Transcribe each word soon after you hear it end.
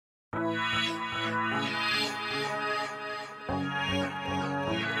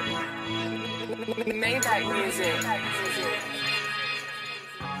Maybach music.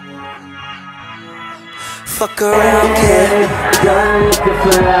 Fuck around, kid. Done looking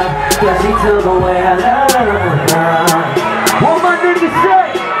for love, cause he took away her love. What my niggas say?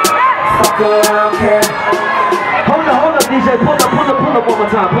 Fuck around, kid. Hold up, DJ. Pull up one more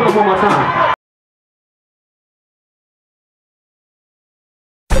time. Pull up one more time.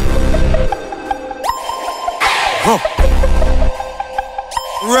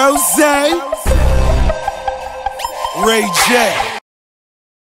 Rose, Ray J.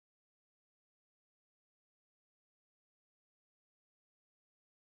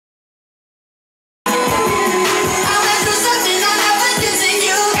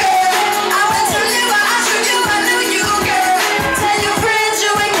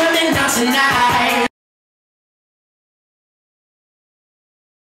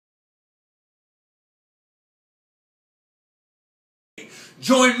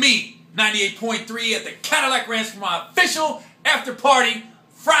 Join me, 98.3 at the Cadillac Ranch for my official after party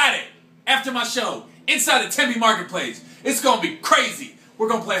Friday after my show inside the Tempe Market Place. It's going to be crazy. We're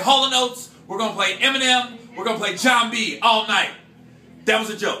going to play Hall & Oates. We're going to play Eminem. We're going to play John B all night. That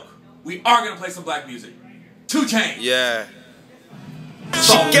was a joke. We are going to play some black music. 2 Chainz. Yeah.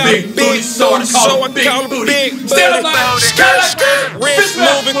 She got big booty, so I call it big booty. Stand up like Cadillac Wrist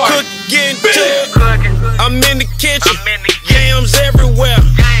moving, cook, getting to. I'm in the kitchen, yams everywhere.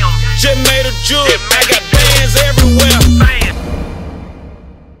 Just made a jewel, I got bands everywhere.